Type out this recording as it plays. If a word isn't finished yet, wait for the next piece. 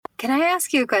Can I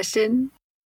ask you a question?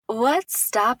 What's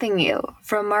stopping you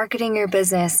from marketing your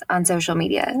business on social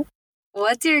media?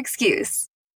 What's your excuse?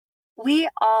 We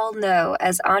all know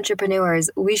as entrepreneurs,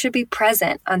 we should be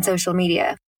present on social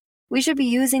media. We should be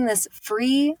using this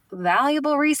free,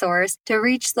 valuable resource to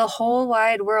reach the whole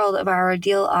wide world of our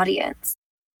ideal audience.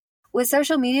 With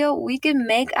social media, we can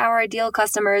make our ideal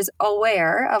customers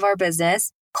aware of our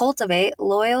business, cultivate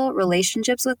loyal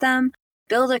relationships with them,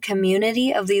 build a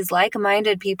community of these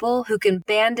like-minded people who can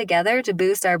band together to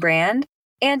boost our brand,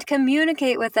 and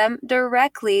communicate with them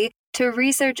directly to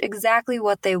research exactly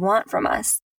what they want from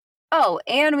us. Oh,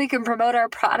 and we can promote our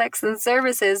products and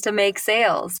services to make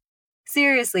sales.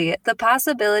 Seriously, the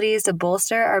possibilities to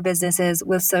bolster our businesses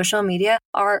with social media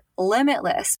are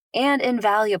limitless and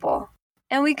invaluable.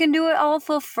 And we can do it all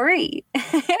for free.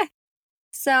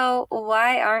 So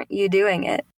why aren't you doing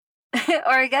it?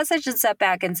 Or I guess I should step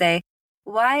back and say,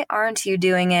 why aren't you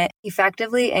doing it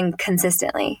effectively and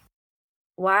consistently?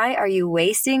 Why are you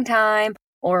wasting time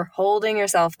or holding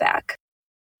yourself back?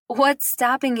 What's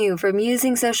stopping you from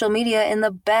using social media in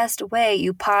the best way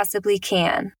you possibly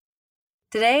can?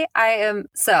 Today, I am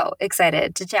so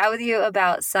excited to chat with you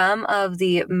about some of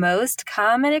the most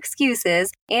common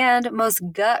excuses and most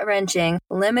gut-wrenching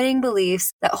limiting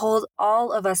beliefs that hold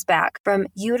all of us back from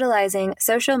utilizing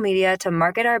social media to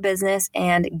market our business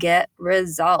and get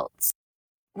results.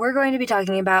 We're going to be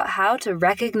talking about how to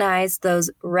recognize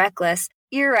those reckless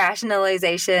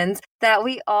irrationalizations that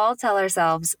we all tell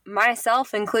ourselves,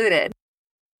 myself included.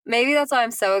 Maybe that's why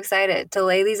I'm so excited to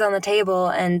lay these on the table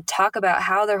and talk about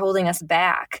how they're holding us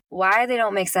back, why they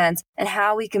don't make sense, and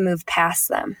how we can move past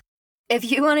them. If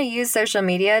you want to use social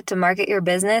media to market your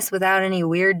business without any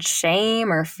weird shame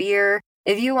or fear,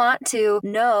 if you want to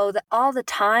know that all the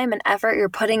time and effort you're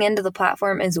putting into the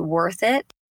platform is worth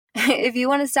it, if you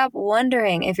want to stop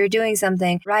wondering if you're doing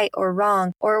something right or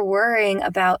wrong or worrying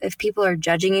about if people are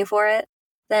judging you for it,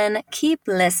 then keep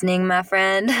listening, my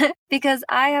friend, because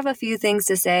I have a few things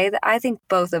to say that I think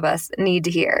both of us need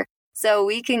to hear so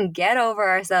we can get over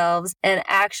ourselves and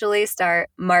actually start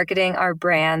marketing our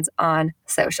brands on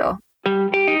social.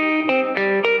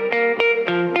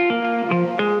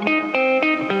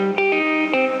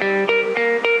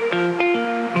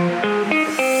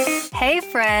 Hey,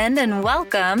 friend, and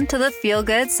welcome to the Feel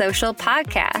Good Social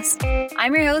Podcast.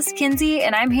 I'm your host, Kinsey,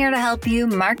 and I'm here to help you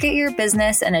market your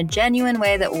business in a genuine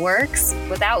way that works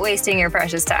without wasting your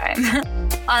precious time.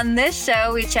 On this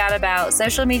show, we chat about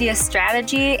social media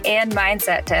strategy and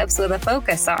mindset tips with a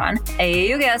focus on,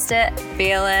 you guessed it,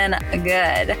 feeling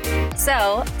good.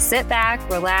 So sit back,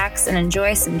 relax, and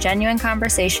enjoy some genuine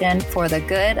conversation for the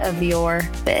good of your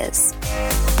biz.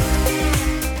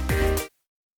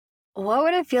 What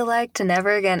would it feel like to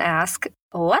never again ask,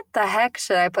 what the heck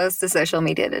should I post to social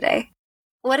media today?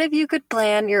 What if you could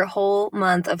plan your whole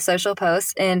month of social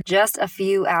posts in just a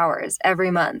few hours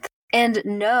every month and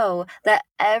know that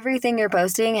everything you're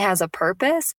posting has a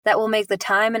purpose that will make the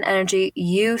time and energy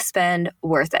you spend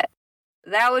worth it?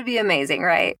 That would be amazing,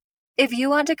 right? If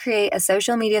you want to create a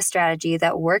social media strategy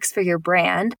that works for your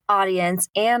brand, audience,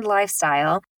 and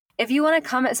lifestyle, if you want to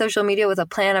come at social media with a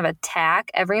plan of attack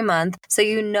every month so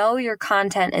you know your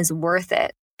content is worth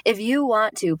it, if you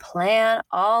want to plan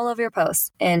all of your posts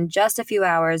in just a few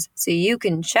hours so you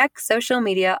can check social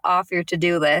media off your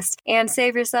to-do list and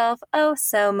save yourself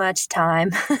so much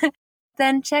time,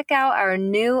 then check out our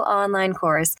new online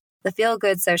course, the Feel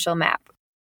Good Social Map.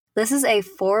 This is a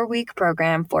 4-week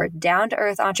program for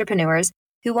down-to-earth entrepreneurs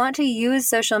who want to use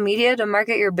social media to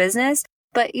market your business,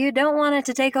 but you don't want it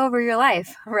to take over your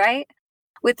life, right?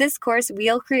 With this course,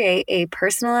 we'll create a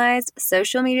personalized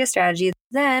social media strategy,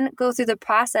 then go through the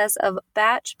process of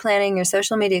batch planning your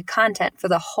social media content for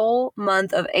the whole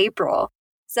month of April.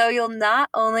 So you'll not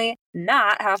only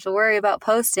not have to worry about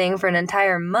posting for an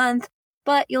entire month,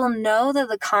 but you'll know that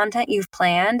the content you've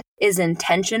planned is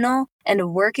intentional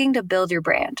and working to build your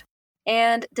brand.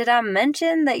 And did I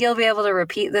mention that you'll be able to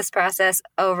repeat this process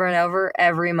over and over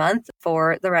every month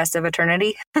for the rest of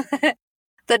eternity?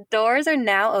 The doors are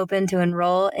now open to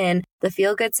enroll in the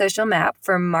Feel Good Social Map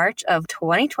for March of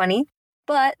 2020,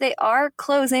 but they are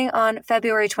closing on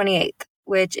February 28th,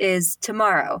 which is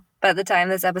tomorrow by the time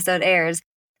this episode airs.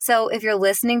 So if you're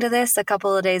listening to this a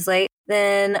couple of days late,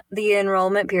 then the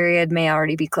enrollment period may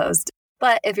already be closed.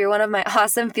 But if you're one of my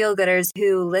awesome feel-gooders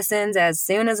who listens as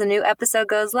soon as a new episode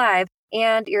goes live,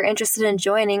 and you're interested in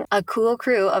joining a cool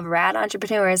crew of rad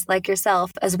entrepreneurs like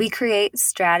yourself as we create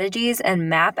strategies and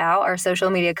map out our social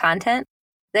media content,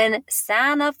 then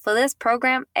sign up for this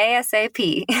program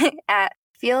ASAP at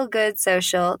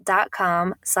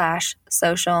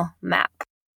feelgoodsocial.com/social map.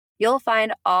 You'll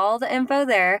find all the info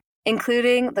there,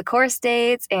 including the course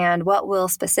dates and what we'll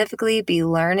specifically be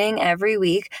learning every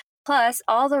week, plus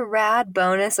all the rad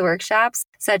bonus workshops,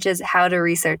 such as how to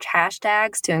research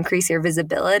hashtags to increase your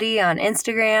visibility on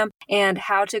Instagram and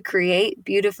how to create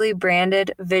beautifully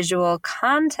branded visual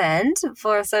content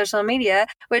for social media,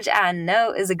 which I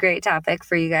know is a great topic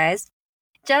for you guys.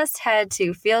 Just head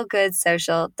to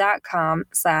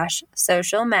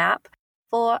feelgoodsocial.com/social map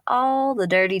for all the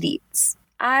dirty deets.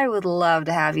 I would love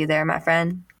to have you there, my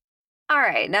friend. All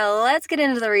right, now let's get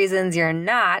into the reasons you're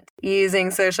not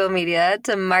using social media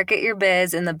to market your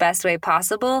biz in the best way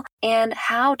possible and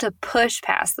how to push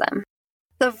past them.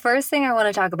 The first thing I want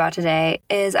to talk about today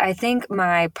is, I think,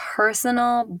 my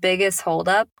personal biggest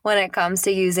holdup when it comes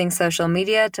to using social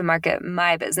media to market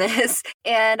my business.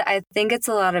 And I think it's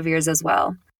a lot of yours as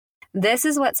well. This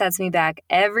is what sets me back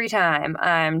every time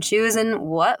I'm choosing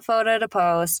what photo to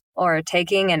post or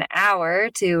taking an hour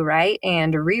to write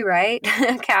and rewrite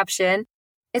a caption.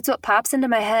 It's what pops into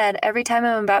my head every time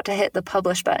I'm about to hit the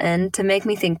publish button to make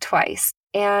me think twice.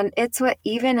 And it's what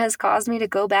even has caused me to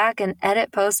go back and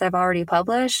edit posts I've already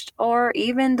published or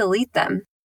even delete them.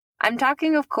 I'm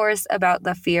talking, of course, about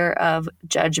the fear of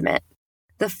judgment.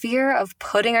 The fear of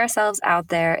putting ourselves out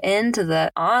there into the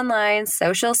online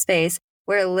social space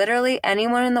where literally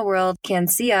anyone in the world can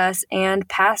see us and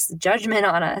pass judgment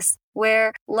on us,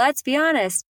 where, let's be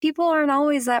honest, people aren't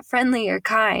always that friendly or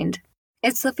kind.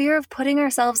 It's the fear of putting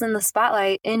ourselves in the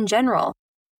spotlight in general,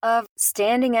 of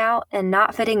standing out and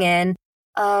not fitting in,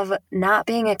 of not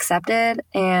being accepted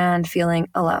and feeling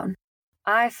alone.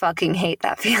 I fucking hate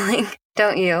that feeling,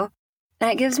 don't you? And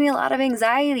it gives me a lot of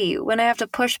anxiety when I have to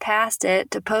push past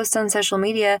it to post on social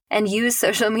media and use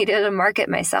social media to market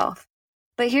myself.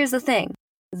 But here's the thing.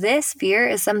 This fear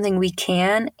is something we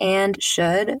can and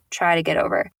should try to get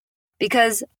over,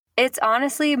 because it's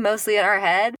honestly mostly in our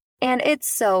head, and it's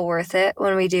so worth it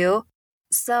when we do.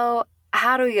 So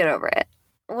how do we get over it?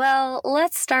 Well,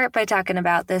 let's start by talking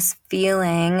about this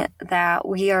feeling that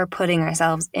we are putting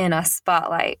ourselves in a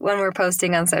spotlight when we're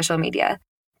posting on social media.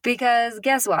 Because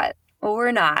guess what?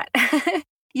 We're not.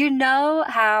 You know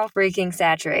how freaking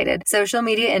saturated social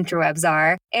media interwebs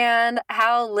are and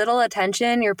how little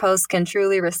attention your posts can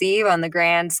truly receive on the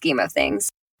grand scheme of things.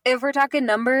 If we're talking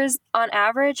numbers, on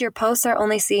average, your posts are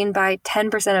only seen by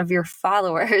 10% of your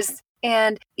followers.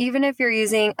 And even if you're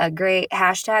using a great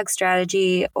hashtag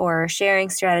strategy or sharing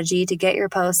strategy to get your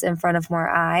posts in front of more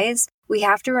eyes, we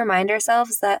have to remind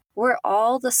ourselves that we're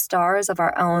all the stars of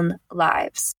our own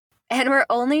lives. And we're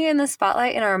only in the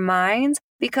spotlight in our minds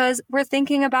because we're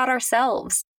thinking about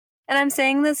ourselves. And I'm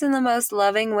saying this in the most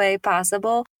loving way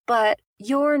possible, but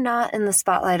you're not in the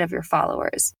spotlight of your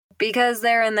followers because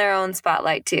they're in their own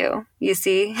spotlight too, you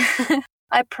see?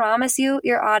 I promise you,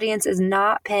 your audience is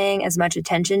not paying as much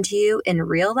attention to you in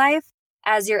real life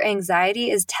as your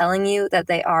anxiety is telling you that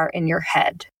they are in your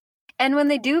head. And when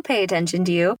they do pay attention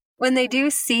to you, when they do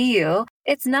see you,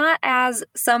 it's not as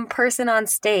some person on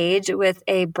stage with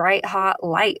a bright hot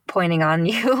light pointing on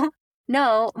you.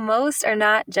 No, most are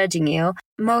not judging you.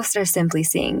 Most are simply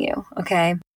seeing you,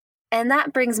 okay? And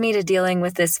that brings me to dealing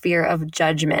with this fear of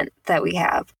judgment that we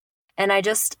have. And I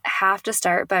just have to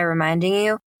start by reminding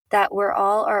you that we're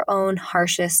all our own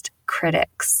harshest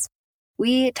critics.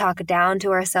 We talk down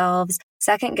to ourselves,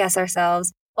 second guess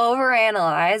ourselves,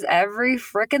 overanalyze every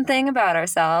frickin' thing about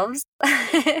ourselves.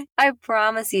 I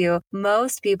promise you,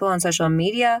 most people on social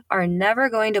media are never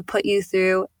going to put you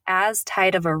through as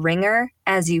tight of a ringer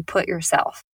as you put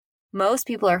yourself. Most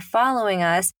people are following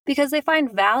us because they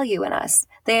find value in us,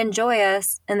 they enjoy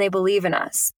us, and they believe in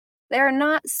us. They're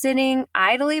not sitting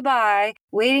idly by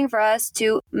waiting for us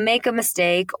to make a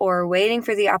mistake or waiting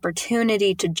for the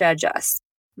opportunity to judge us.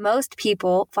 Most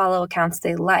people follow accounts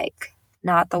they like,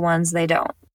 not the ones they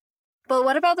don't. But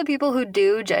what about the people who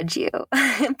do judge you?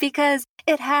 Because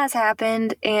it has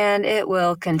happened and it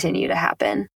will continue to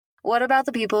happen. What about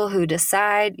the people who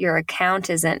decide your account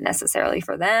isn't necessarily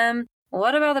for them?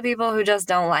 What about the people who just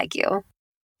don't like you?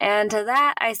 And to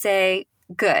that, I say,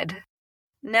 good.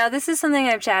 Now, this is something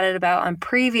I've chatted about on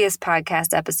previous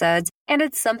podcast episodes, and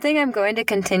it's something I'm going to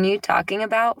continue talking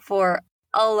about for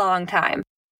a long time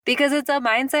because it's a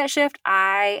mindset shift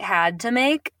I had to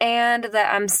make and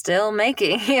that I'm still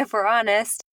making, if we're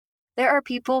honest. There are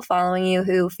people following you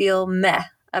who feel meh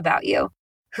about you,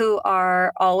 who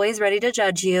are always ready to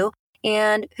judge you,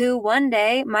 and who one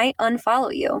day might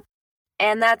unfollow you.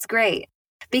 And that's great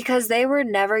because they were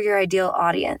never your ideal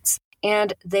audience.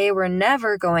 And they were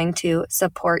never going to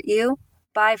support you,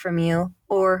 buy from you,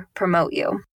 or promote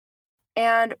you.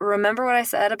 And remember what I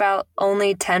said about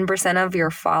only 10% of your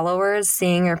followers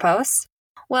seeing your posts?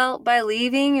 Well, by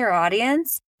leaving your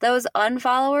audience, those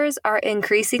unfollowers are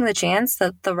increasing the chance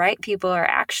that the right people are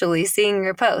actually seeing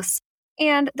your posts.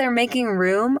 And they're making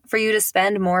room for you to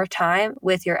spend more time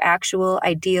with your actual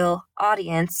ideal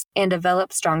audience and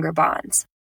develop stronger bonds.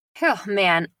 Oh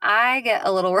man, I get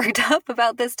a little worked up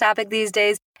about this topic these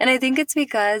days, and I think it's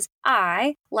because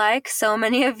I, like so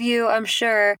many of you, I'm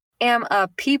sure, am a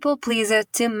people pleaser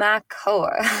to my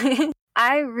core.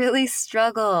 I really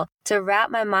struggle to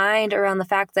wrap my mind around the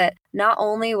fact that not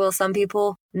only will some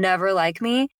people never like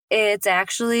me, it's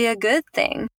actually a good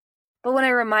thing. But when I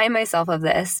remind myself of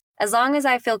this, as long as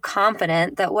I feel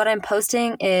confident that what I'm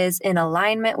posting is in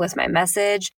alignment with my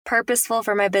message, purposeful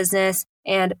for my business,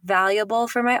 and valuable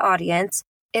for my audience,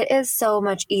 it is so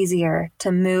much easier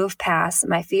to move past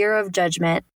my fear of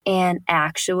judgment and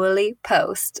actually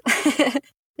post.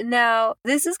 Now,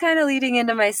 this is kind of leading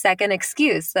into my second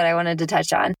excuse that I wanted to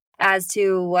touch on as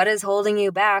to what is holding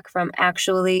you back from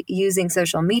actually using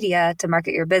social media to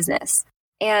market your business.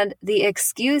 And the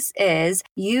excuse is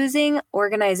using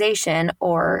organization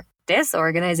or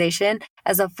disorganization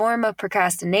as a form of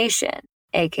procrastination,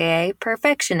 aka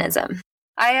perfectionism.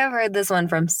 I have heard this one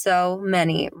from so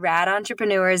many rad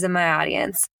entrepreneurs in my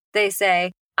audience. They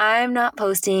say, I'm not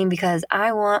posting because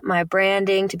I want my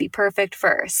branding to be perfect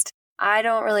first. I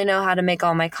don't really know how to make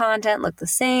all my content look the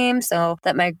same so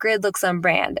that my grid looks on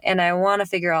brand, and I want to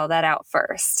figure all that out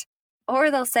first. Or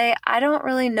they'll say, I don't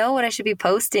really know what I should be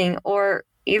posting or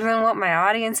even what my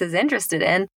audience is interested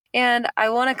in, and I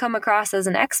want to come across as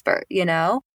an expert,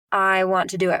 I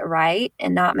want to do it right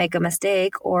and not make a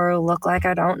mistake or look like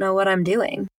I don't know what I'm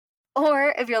doing.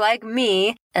 Or if you're like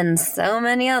me, and so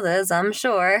many others, I'm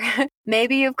sure,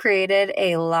 maybe you've created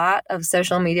a lot of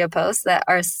social media posts that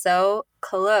are so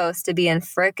close to being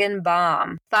frickin'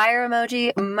 bomb. Fire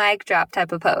emoji, mic drop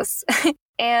type of posts.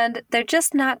 And they're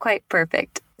just not quite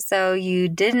perfect. So you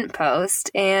didn't post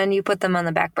and you put them on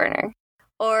the back burner.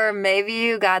 Or maybe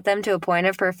you got them to a point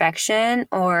of perfection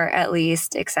or at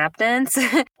least acceptance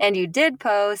and you did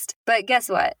post, but guess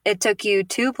what? It took you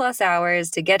 2+ hours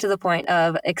to get to the point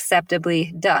of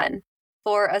acceptably done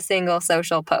for a single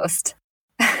social post.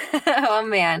 Oh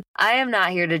man, I am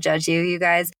not here to judge you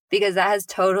guys, because that has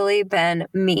totally been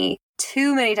me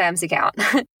too many times to count.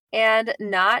 And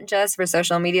not just for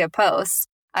social media posts.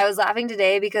 I was laughing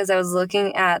today because I was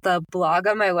looking at the blog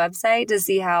on my website to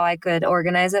see how I could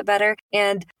organize it better.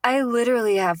 And I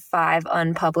literally have 5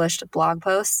 unpublished blog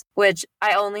posts, which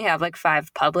I only have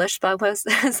 5 published blog posts.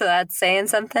 So that's saying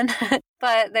something.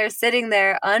 But they're sitting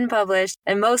there unpublished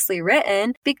and mostly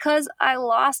written because I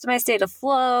lost my state of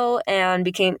flow and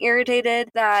became irritated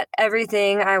that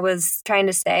everything I was trying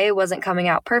to say wasn't coming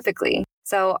out perfectly.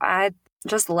 So I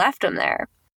just left them there.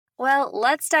 Well,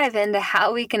 let's dive into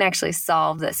how we can actually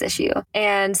solve this issue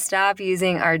and stop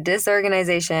using our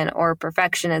disorganization or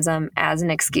perfectionism as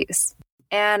an excuse.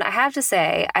 And I have to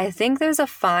say, I think there's a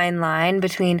fine line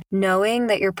between knowing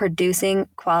that you're producing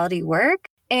quality work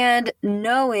and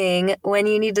knowing when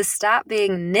you need to stop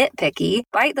being nitpicky,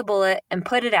 bite the bullet, and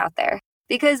put it out there.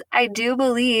 Because I do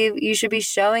believe you should be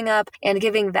showing up and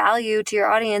giving value to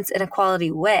your audience in a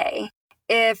quality way.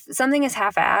 If something is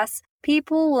half-assed,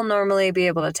 people will normally be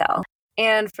able to tell.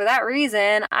 And for that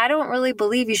reason, I don't really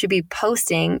believe you should be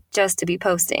posting just to be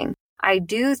posting. I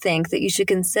do think that you should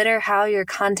consider how your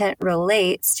content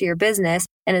relates to your business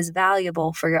and is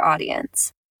valuable for your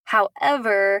audience.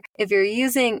 However, if you're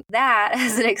using that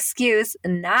as an excuse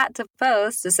not to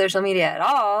post to social media at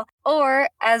all, or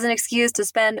as an excuse to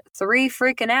spend 3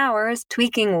 freaking hours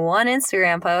tweaking one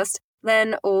Instagram post,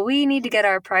 then we need to get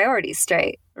our priorities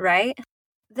straight, right?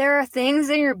 There are things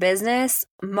in your business,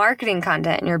 marketing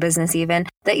content in your business even,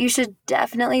 that you should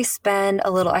definitely spend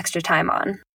a little extra time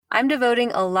on. I'm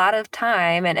devoting a lot of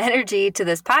time and energy to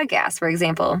this podcast, for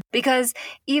example, because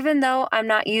even though I'm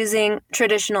not using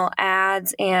traditional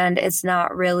ads and it's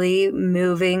not really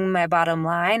moving my bottom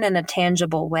line in a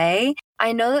tangible way,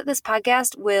 I know that this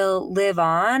podcast will live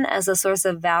on as a source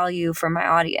of value for my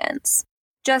audience.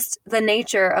 Just the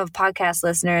nature of podcast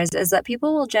listeners is that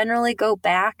people will generally go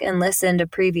back and listen to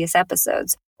previous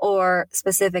episodes or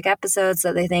specific episodes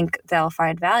that they think they'll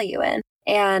find value in.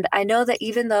 And I know that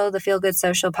even though the Feel Good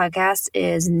Social podcast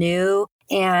is new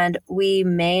and we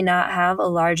may not have a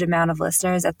large amount of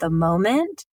listeners at the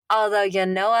moment, although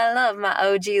I love my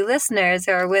OG listeners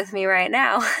who are with me right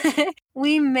now,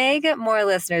 we may get more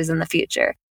listeners in the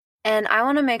future. And I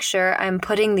want to make sure I'm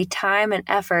putting the time and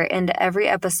effort into every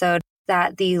episode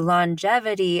that the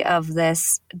longevity of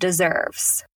this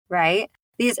deserves, right?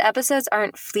 These episodes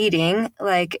aren't fleeting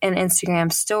like an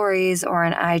Instagram stories or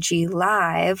an IG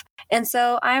live. And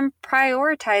so I'm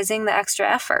prioritizing the extra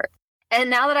effort. And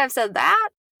now that I've said that,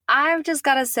 I've just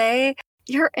got to say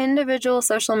Your individual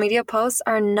social media posts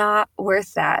are not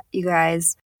worth that, you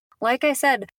guys. Like I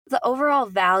said, the overall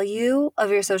value of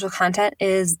your social content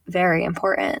is very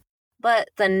important, but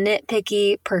the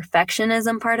nitpicky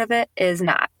perfectionism part of it is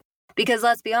not. Because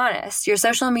let's be honest, your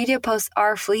social media posts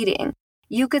are fleeting.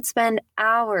 You could spend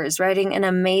hours writing an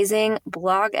amazing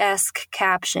blog-esque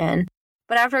caption,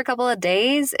 but after a couple of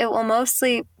days, it will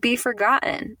mostly be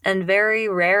forgotten and very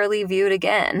rarely viewed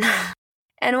again.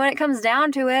 And when it comes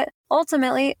down to it,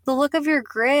 ultimately, the look of your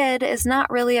grid is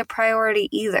not really a priority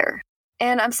either.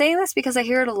 And I'm saying this because I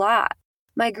hear it a lot.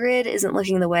 My grid isn't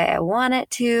looking the way I want it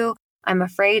to. I'm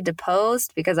afraid to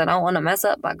post because I don't want to mess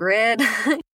up my grid.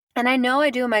 And I know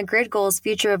I do my grid goals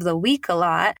feature of the week a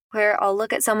lot, where I'll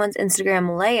look at someone's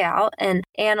Instagram layout and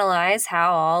analyze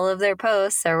how all of their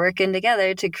posts are working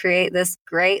together to create this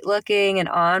great looking and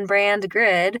on-brand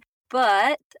grid.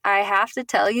 But I have to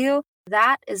tell you,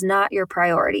 that is not your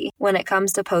priority when it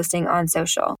comes to posting on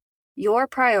social. Your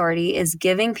priority is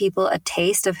giving people a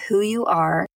taste of who you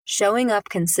are, showing up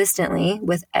consistently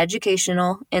with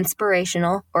educational,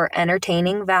 inspirational, or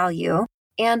entertaining value,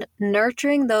 and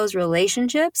nurturing those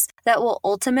relationships that will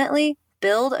ultimately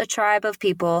build a tribe of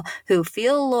people who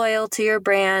feel loyal to your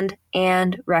brand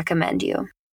and recommend you.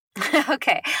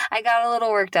 Okay, I got a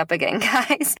little worked up again,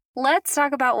 guys. Let's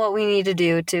talk about what we need to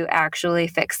do to actually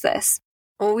fix this.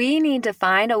 We need to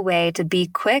find a way to be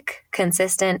quick,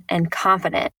 consistent, and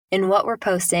confident in what we're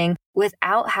posting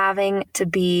without having to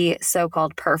be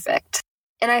so-called perfect.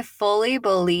 And I fully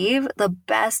believe the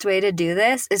best way to do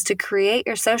this is to create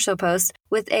your social post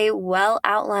with a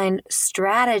well-outlined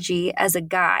strategy as a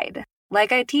guide,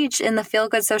 like I teach in the Feel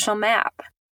Good Social Map.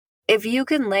 If you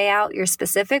can lay out your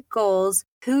specific goals,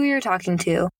 who you're talking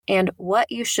to, and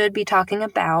what you should be talking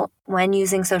about when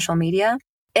using social media,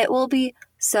 it will be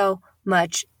so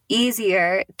much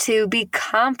easier to be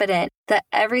confident that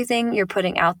everything you're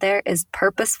putting out there is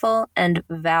purposeful and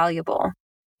valuable.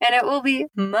 And it will be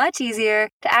much easier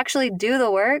to actually do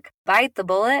the work, bite the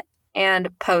bullet, and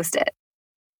post it.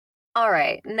 All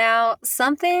right, now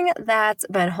something that's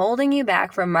been holding you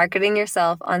back from marketing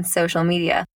yourself on social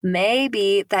media may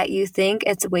be that you think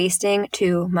it's wasting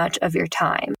too much of your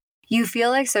time. You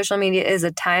feel like social media is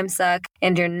a time suck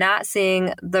and you're not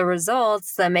seeing the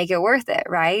results that make it worth it,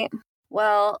 right?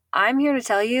 Well, I'm here to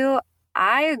tell you,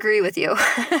 I agree with you.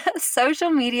 Social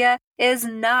media is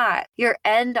not your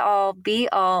end-all,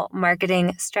 be-all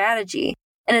marketing strategy,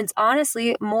 and it's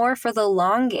honestly more for the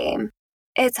long game.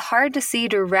 It's hard to see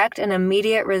direct and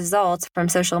immediate results from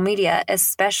social media,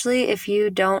 especially if you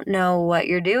don't know what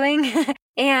you're doing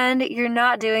and you're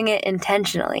not doing it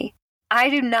intentionally. I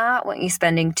do not want you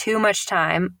spending too much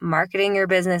time marketing your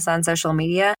business on social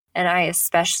media, and I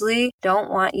especially don't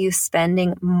want you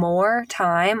spending more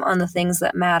time on the things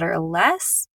that matter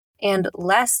less and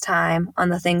less time on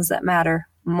the things that matter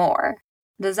more.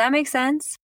 Does that make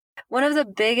sense? One of the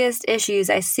biggest issues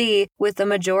I see with the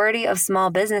majority of small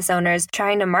business owners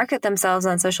trying to market themselves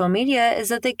on social media is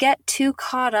that they get too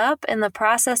caught up in the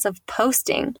process of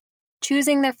posting,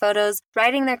 choosing their photos,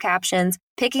 writing their captions,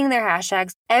 picking their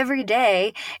hashtags every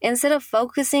day instead of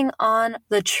focusing on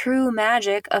the true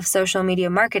magic of social media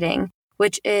marketing,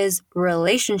 which is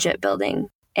relationship building,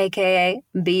 aka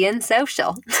being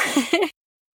social.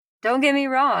 Don't get me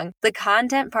wrong, the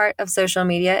content part of social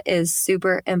media is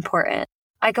super important.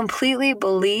 I completely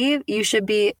believe you should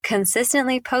be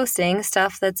consistently posting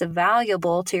stuff that's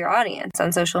valuable to your audience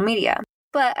on social media.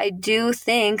 But I do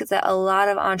think that a lot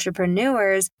of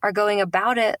entrepreneurs are going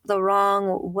about it the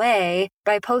wrong way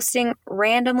by posting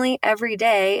randomly every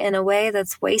day in a way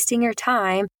that's wasting your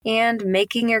time and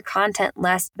making your content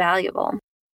less valuable.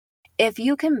 If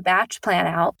you can batch plan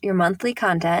out your monthly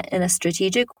content in a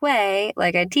strategic way,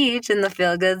 like I teach in the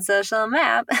Feel Good Social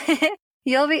Map,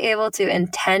 you'll be able to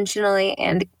intentionally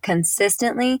and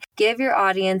consistently give your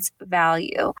audience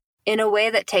value in a way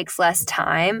that takes less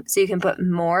time, so you can put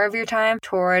more of your time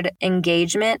toward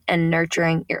engagement and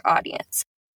nurturing your audience,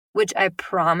 which I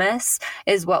promise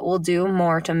is what will do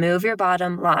more to move your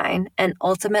bottom line and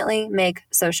ultimately make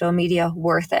social media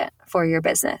worth it for your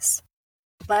business.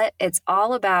 But it's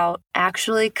all about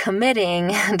actually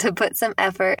committing to put some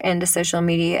effort into social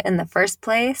media in the first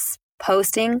place,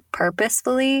 posting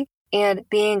purposefully, and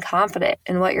being confident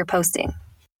in what you're posting.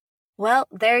 Well,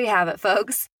 there you have it,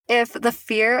 folks. If the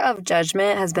fear of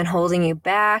judgment has been holding you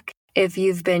back, if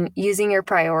you've been using your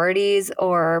priorities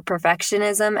or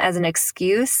perfectionism as an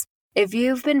excuse, if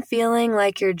you've been feeling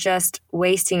like you're just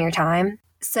wasting your time,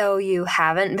 so you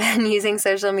haven't been using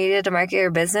social media to market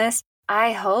your business,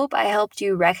 I hope I helped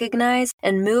you recognize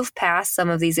and move past some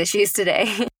of these issues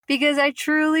today because I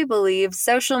truly believe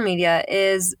social media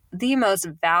is the most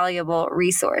valuable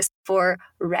resource for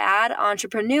rad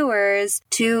entrepreneurs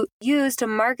to use to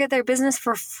market their business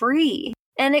for free.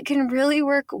 And it can really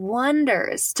work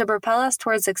wonders to propel us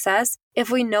towards success if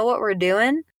we know what we're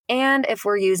doing and if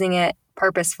we're using it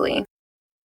purposefully.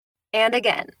 And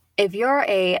again, if you're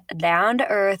a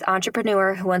down-to-earth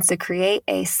entrepreneur who wants to create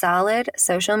a solid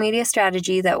social media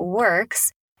strategy that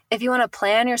works, if you want to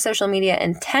plan your social media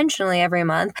intentionally every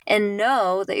month and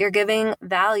know that you're giving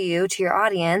value to your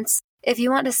audience, if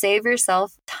you want to save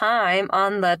yourself time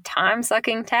on the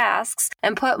time-sucking tasks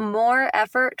and put more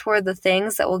effort toward the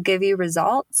things that will give you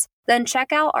results, then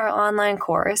check out our online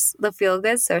course, the Feel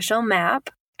Good Social Map,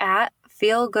 at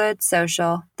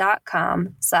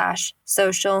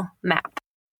feelgoodsocial.com/social map.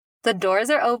 The doors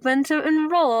are open to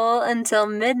enroll until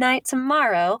midnight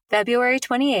tomorrow, February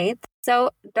 28th,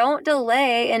 so don't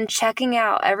delay in checking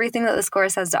out everything that this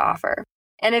course has to offer.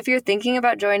 And if you're thinking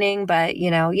about joining, but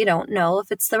you don't know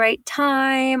if it's the right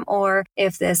time or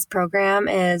if this program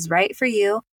is right for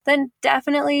you, then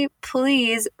definitely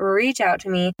please reach out to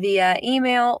me via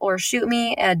email or shoot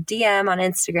me a DM on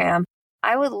Instagram.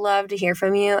 I would love to hear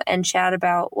from you and chat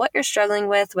about what you're struggling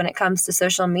with when it comes to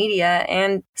social media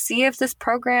and see if this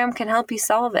program can help you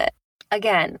solve it.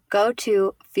 Again, go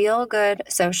to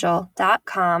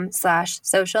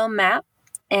feelgoodsocial.com/social map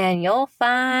and you'll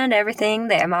find everything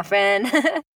there, my friend.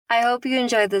 I hope you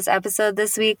enjoyed this episode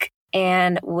this week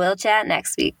and we'll chat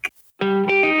next week.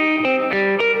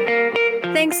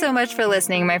 Thanks so much for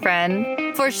listening, my friend.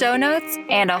 For show notes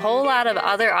and a whole lot of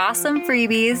other awesome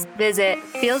freebies, visit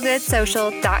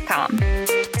feelgoodsocial.com.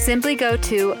 Simply go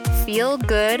to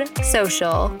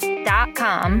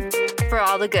feelgoodsocial.com for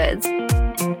all the goods.